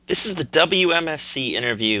This is the WMSC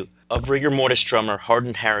interview of Rigor Mortis drummer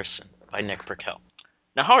Hardin Harrison by Nick Burkell.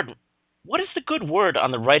 Now, Hardin, what is the good word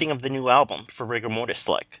on the writing of the new album for Rigor Mortis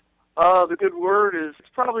like? The good word is it's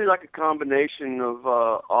probably like a combination of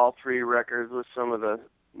all three records with some of the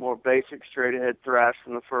more basic straight ahead thrash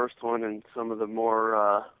from the first one and some of the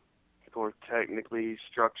more technically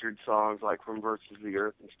structured songs like from Versus the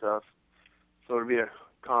Earth and stuff. So it'll be a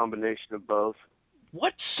combination of both.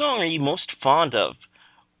 What song are you most fond of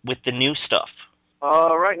with the new stuff?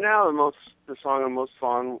 Right now the song I'm most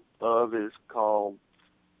fond of is called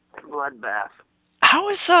Bloodbath. How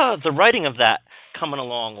is the writing of that coming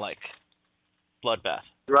along like Bloodbath?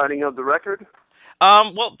 The writing of the record?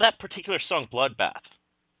 Well, that particular song, Bloodbath.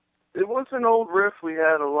 It was an old riff we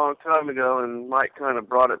had a long time ago, and Mike kind of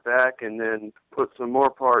brought it back and then put some more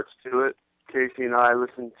parts to it. Casey and I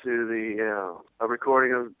listened to a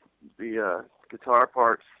recording of the guitar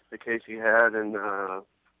parts that Casey had, and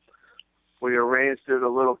we arranged it a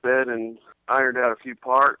little bit and ironed out a few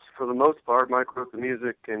parts. For the most part, Mike wrote the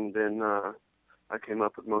music, and then I came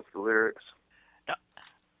up with most of the lyrics. Now,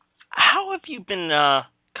 how have you been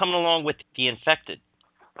coming along with The Infected?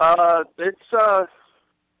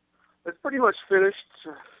 It's pretty much finished.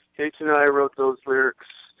 Casey and I wrote those lyrics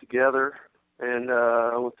together, and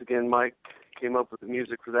once again, Mike came up with the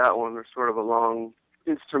music for that one. There's sort of a long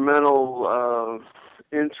instrumental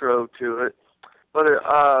intro to it, but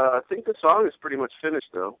I think the song is pretty much finished,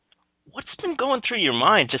 though. What's been going through your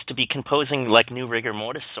mind just to be composing like new Rigor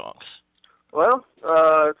Mortis songs? Well,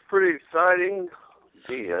 it's pretty exciting.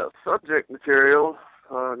 The subject material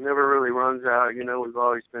never really runs out. You know, we've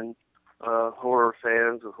always been horror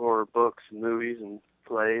fans of horror books and movies and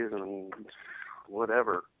plays and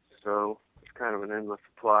whatever. So it's kind of an endless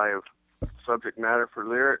supply of subject matter for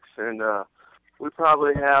lyrics, and we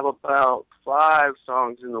probably have about 5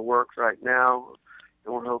 songs in the works right now,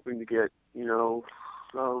 and we're hoping to get,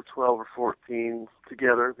 12 or 14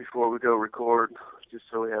 together before we go record, just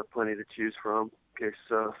so we have plenty to choose from in case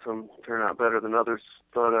some turn out better than others.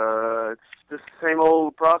 But it's just the same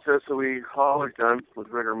old process that we've always done with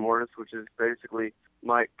Rigor Mortis, which is basically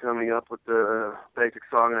Mike coming up with the basic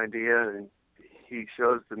song idea, and he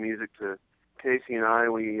shows the music to Casey and I.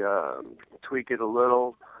 We tweak it a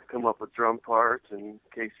little, come up with drum parts, and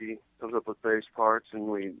Casey comes up with bass parts, and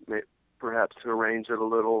we perhaps arrange it a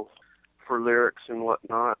little for lyrics and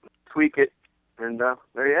whatnot, tweak it, and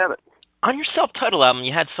there you have it. On your self-titled album,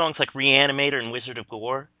 you had songs like Reanimator and Wizard of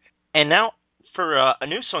Gore, and now for a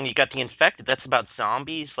new song, you got The Infected. That's about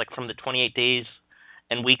zombies, like from the 28 Days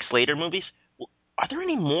and Weeks Later movies. Are there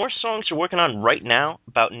any more songs you're working on right now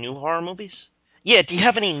about new horror movies? Yeah, do you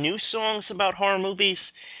have any new songs about horror movies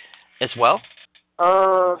as well?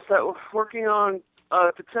 That we're working on,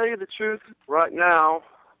 to tell you the truth, right now,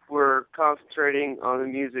 we're concentrating on the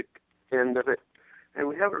music end of it, and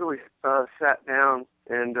we haven't really sat down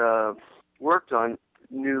and worked on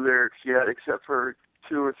new lyrics yet, except for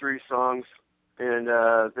 2 or 3 songs, and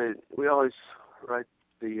we always write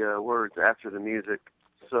the words after the music.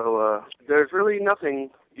 So there's really nothing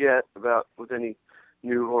yet with any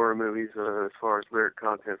new horror movies as far as lyric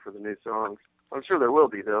content for the new songs. I'm sure there will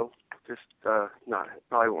be, though. Just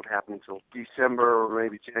probably won't happen until December or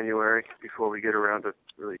maybe January before we get around to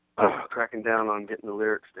really cracking down on getting the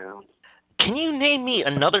lyrics down. Can you name me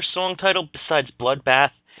another song title besides Bloodbath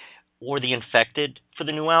or The Infected for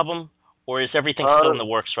the new album? Or is everything still in the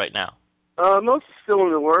works right now? Most is still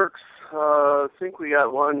in the works. I think we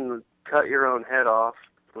got one, Cut Your Own Head Off,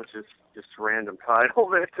 which is just a random title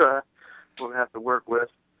that we'll have to work with.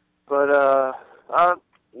 But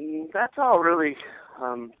that's all really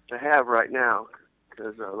to have right now,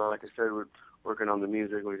 because like I said, we're working on the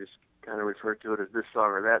music. We just kind of refer to it as this song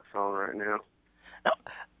or that song right now. Now,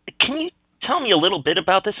 can you tell me a little bit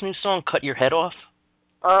about this new song, Cut Your Head Off?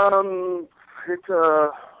 It's a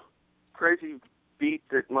crazy beat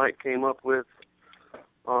that Mike came up with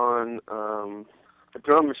on a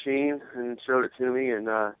drum machine and showed it to me, and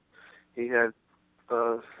he had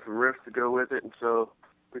some riffs to go with it, and so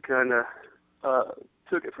we kind of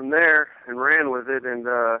took it from there and ran with it, and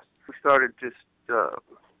we started just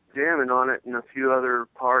jamming on it, and a few other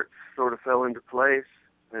parts sort of fell into place,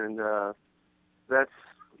 and that's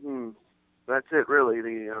it really.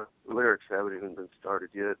 The lyrics haven't even been started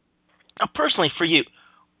yet. Now, personally, for you,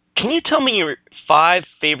 can you tell me your 5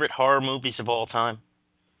 favorite horror movies of all time?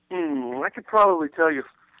 I could probably tell you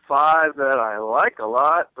 5 that I like a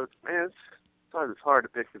lot, but man, it's hard to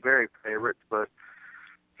pick the very favorites, but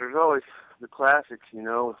there's always the classics,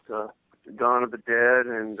 with Dawn of the Dead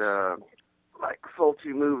and like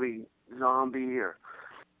Fulci movie Zombie or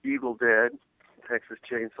Evil Dead, Texas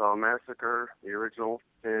Chainsaw Massacre, the original.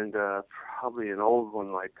 and probably an old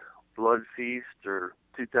one like Blood Feast or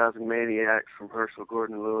 2000 Maniacs from Herschel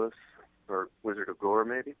Gordon Lewis, or Wizard of Gore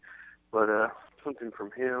maybe. But something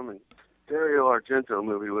from him, and Dario Argento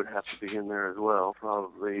movie would have to be in there as well.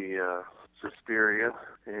 Probably Suspiria,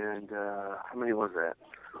 and how many was that?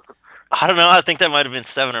 I don't know. I think that might have been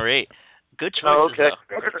 7 or 8. Good Oh, choices, okay.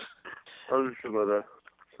 though. Those are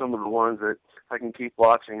some of the ones that I can keep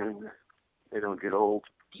watching and they don't get old.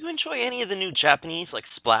 Do you enjoy any of the new Japanese, like,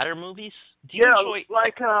 splatter movies? Do you Yeah, enjoy...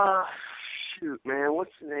 like shoot, man,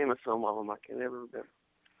 what's the name of some of them? I can never remember.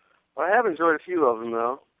 Well, I have enjoyed a few of them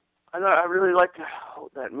though. I really liked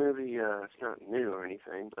that movie. It's not new or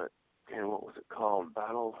anything, but man, what was it called?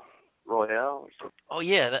 Battle Royale or something? Oh,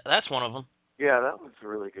 yeah, that's one of them. Yeah, that was a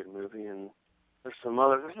really good movie. And there's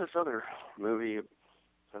this other movie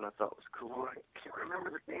that I thought was cool. I can't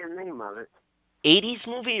remember the damn name of it. 80s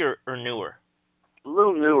movie or newer? A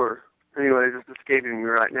little newer. Anyway, just escaping me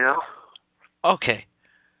right now. Okay.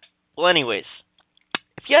 Well, anyways,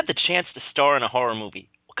 if you had the chance to star in a horror movie,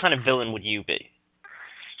 what kind of villain would you be?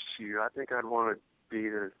 Shoot, I think I'd want to be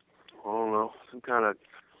I don't know, some kind of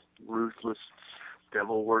ruthless,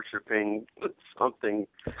 devil-worshipping, something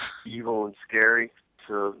evil and scary.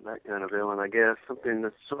 So that kind of villain, I guess. Something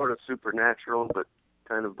that's sort of supernatural, but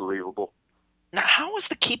kind of believable. Now, how was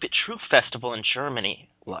the Keep It True festival in Germany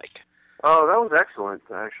like? Oh, that was excellent,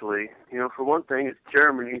 actually. You know, for one thing, it's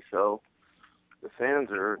Germany, so the fans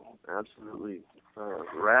are absolutely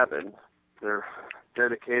rabid. They're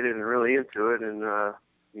dedicated and really into it, and,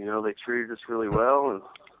 you know, they treated us really well and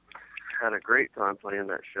had a great time playing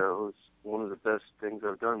that show. It was one of the best things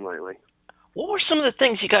I've done lately. What were some of the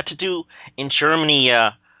things you got to do in Germany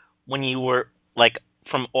when you were, like,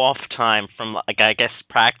 from off time, from, like, I guess,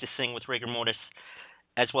 practicing with rigor mortis,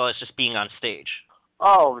 as well as just being on stage?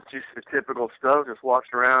 Oh, it's just the typical stuff, just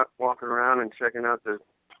walking around and checking out the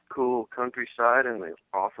cool countryside and the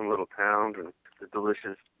awesome little towns and the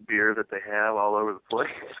delicious beer that they have all over the place,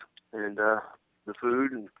 and the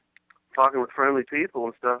food, and talking with friendly people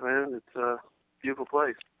and stuff, man. It's a beautiful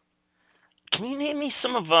place. Can you name me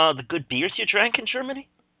some of the good beers you drank in Germany?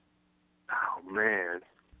 Oh, man.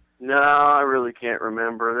 No, I really can't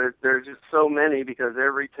remember. There's just so many because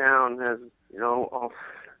every town has, you know, all,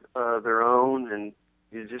 their own, and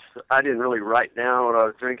I didn't really write down what I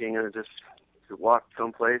was drinking. I just walk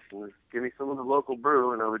someplace and give me some of the local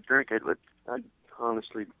brew, and I would drink it, but I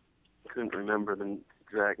honestly couldn't remember the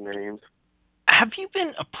exact names. Have you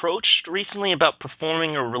been approached recently about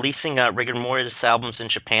performing or releasing rigor mortis albums in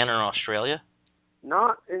Japan or Australia?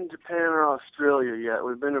 Not in Japan or Australia yet.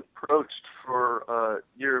 We've been approached for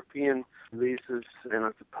European releases, and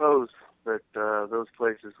I suppose that those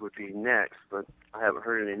places would be next, but I haven't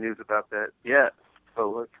heard any news about that yet.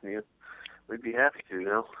 So we'd be happy to, you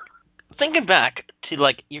know. Thinking back to,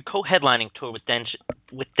 like, your co-headlining tour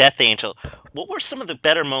with Death Angel, what were some of the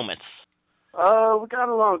better moments? We got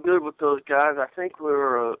along good with those guys. I think we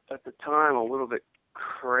were, at the time, a little bit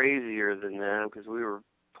crazier than them because we were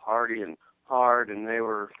partying hard and they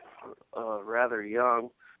were rather young.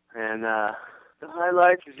 And the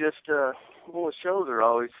highlights are just, well, the shows are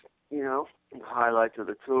always, you know, the highlights of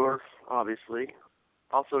the tour, obviously.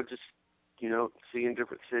 Also just, you know, seeing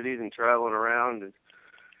different cities and traveling around. And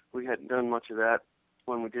we hadn't done much of that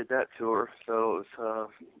when we did that tour, so it was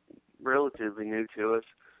relatively new to us.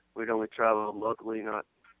 We'd only traveled locally, not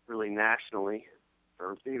really nationally,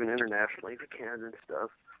 or even internationally to Canada and stuff.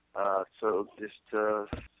 So just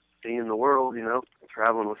seeing the world, you know,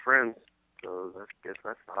 traveling with friends. So I guess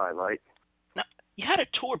that's the highlight. Now, you had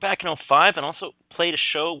a tour back in '05 and also played a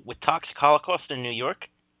show with Toxic Holocaust in New York.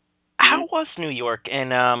 How was New York,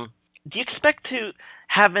 and do you expect to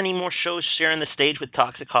have any more shows sharing the stage with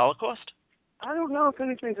Toxic Holocaust? I don't know if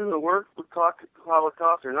anything's in the works with Toxic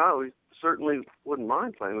Holocaust or not. We certainly wouldn't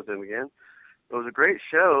mind playing with them again. It was a great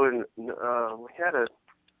show, and we had a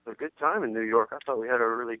good time in New York. I thought we had a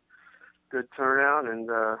really good turnout,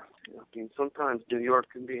 and I mean, sometimes New York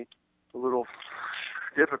can be a little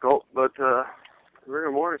difficult, but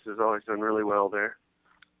Rigor Mortis has always done really well there.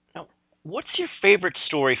 Now, what's your favorite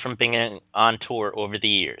story from being on tour over the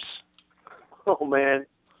years? Oh, man.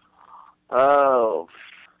 Oh,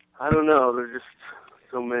 I don't know. There's just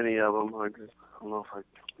so many of them. I don't know if I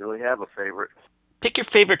really have a favorite. Pick your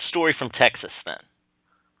favorite story from Texas, then.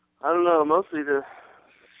 I don't know. Mostly the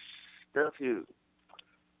stuff you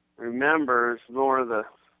remember is more of the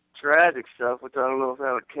tragic stuff, which I don't know if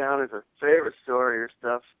that would count as a favorite story or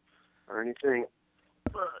stuff or anything.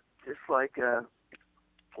 But just like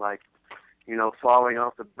you know, falling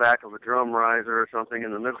off the back of a drum riser or something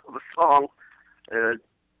in the middle of a song,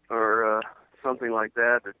 or something like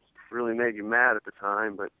that really made you mad at the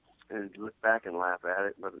time, and you look back and laugh at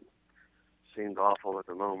it, but it seemed awful at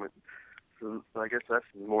the moment. So I guess that's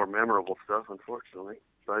the more memorable stuff, unfortunately.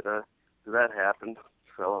 But that happened.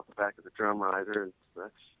 Fell off the back of the drum riser, and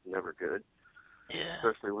that's never good. Yeah.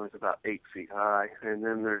 Especially when it's about 8 feet high. And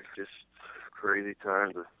then there's just crazy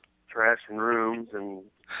times of trashing rooms and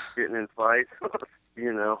getting in fights.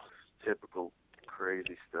 Typical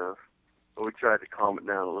crazy stuff. But we tried to calm it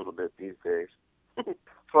down a little bit these days. As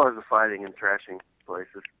far as the fighting and trashing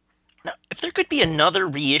places. Now, if there could be another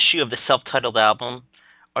reissue of the self-titled album,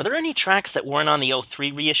 are there any tracks that weren't on the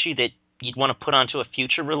 '03 reissue that you'd want to put onto a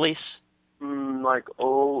future release? Like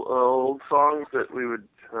old songs that we would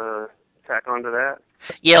tack onto that?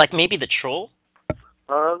 Yeah, like maybe The Troll?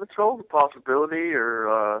 The Troll's a possibility,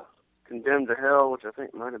 or Condemned to Hell, which I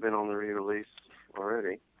think might have been on the re-release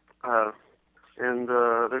already. And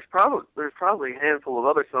there's probably a handful of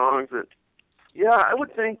other songs that, yeah, I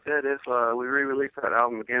would think that if we re-released that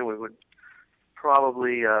album again, we would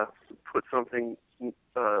probably put something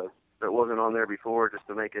that wasn't on there before, just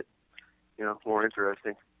to make it, more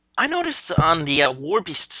interesting. I noticed on the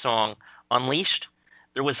Warbeast song, Unleashed,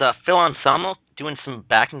 there was Phil Anselmo doing some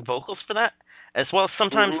backing vocals for that, as well as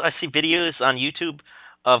sometimes I see videos on YouTube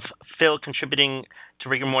of Phil contributing to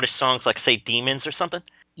rigor mortis songs like, say, Demons or something.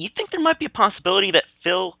 You think there might be a possibility that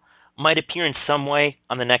Phil might appear in some way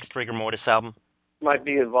on the next rigor mortis album? Might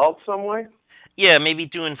be involved some way? Yeah, maybe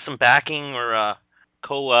doing some backing or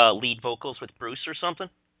co-lead vocals with Bruce or something?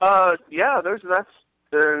 Yeah, that's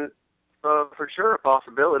for sure a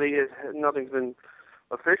possibility. Nothing's been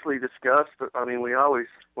officially discussed, but I mean, we always,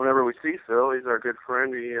 whenever we see Phil, he's our good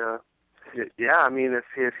friend. I mean,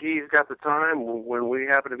 if he's got the time when we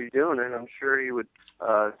happen to be doing it, I'm sure he would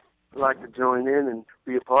like to join in and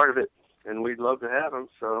be a part of it, and we'd love to have him.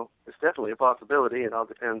 So it's definitely a possibility. It all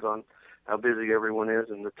depends on how busy everyone is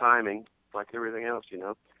and the timing, like everything else,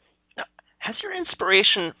 Now, has your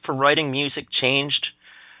inspiration for writing music changed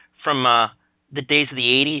from the days of the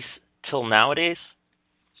 80s till nowadays?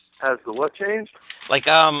 Has the what changed? Like,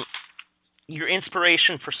 your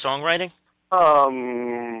inspiration for songwriting?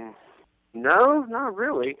 No, not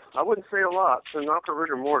really. I wouldn't say a lot. So not for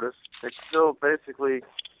rigor mortis. It's still basically the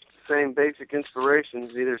same basic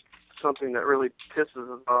inspirations, either something that really pisses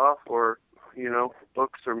us off or,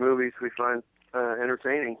 books or movies we find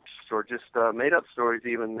entertaining, or just made-up stories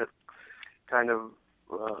even that kind of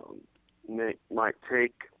might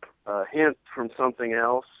take a hint from something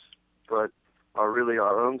else, but are really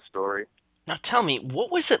our own story. Now tell me,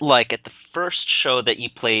 what was it like at the first show that you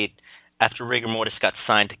played after rigor mortis got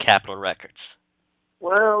signed to Capitol Records?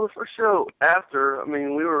 Well, the first show after, I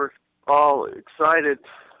mean, we were all excited,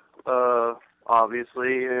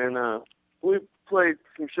 obviously, and we played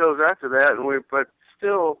some shows after that, but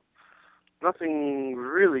still nothing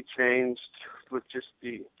really changed with just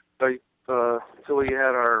until we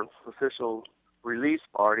had our official release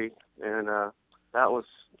party, and that was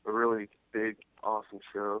a really big, awesome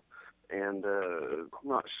show. And I'm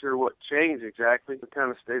not sure what changed exactly. It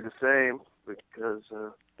kind of stayed the same because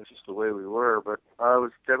it's just the way we were. But it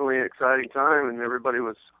was definitely an exciting time, and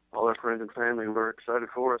all our friends and family were excited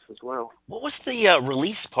for us as well. What was the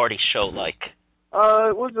release party show like?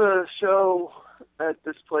 It was a show at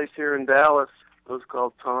this place here in Dallas. It was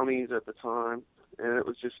called Tommy's at the time, and it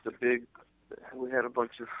was just we had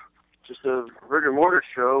just a rigor mortis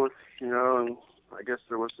show, and I guess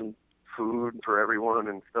there was some food for everyone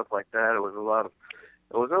and stuff like that. It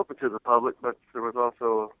was open to the public, but there was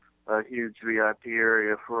also a huge VIP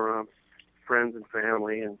area for friends and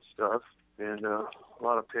family and stuff, and a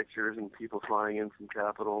lot of pictures and people flying in from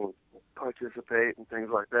Capitol and participate and things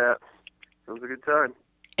like that. It was a good time.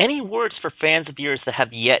 Any words for fans of yours that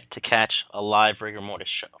have yet to catch a live rigor mortis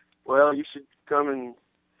show? Well, you should come and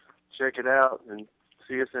check it out and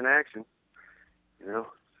see us in action.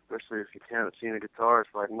 Especially if you haven't seen a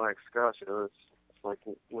guitarist like Mike Scott, it's like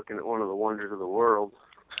looking at one of the wonders of the world.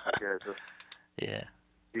 Yeah.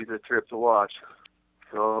 He's a trip to watch.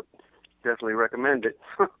 So definitely recommend it.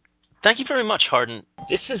 Thank you very much, Hardin.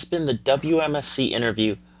 This has been the WMSC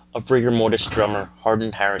interview of rigor mortis drummer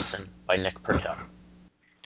Hardin Harrison by Nick Purkell.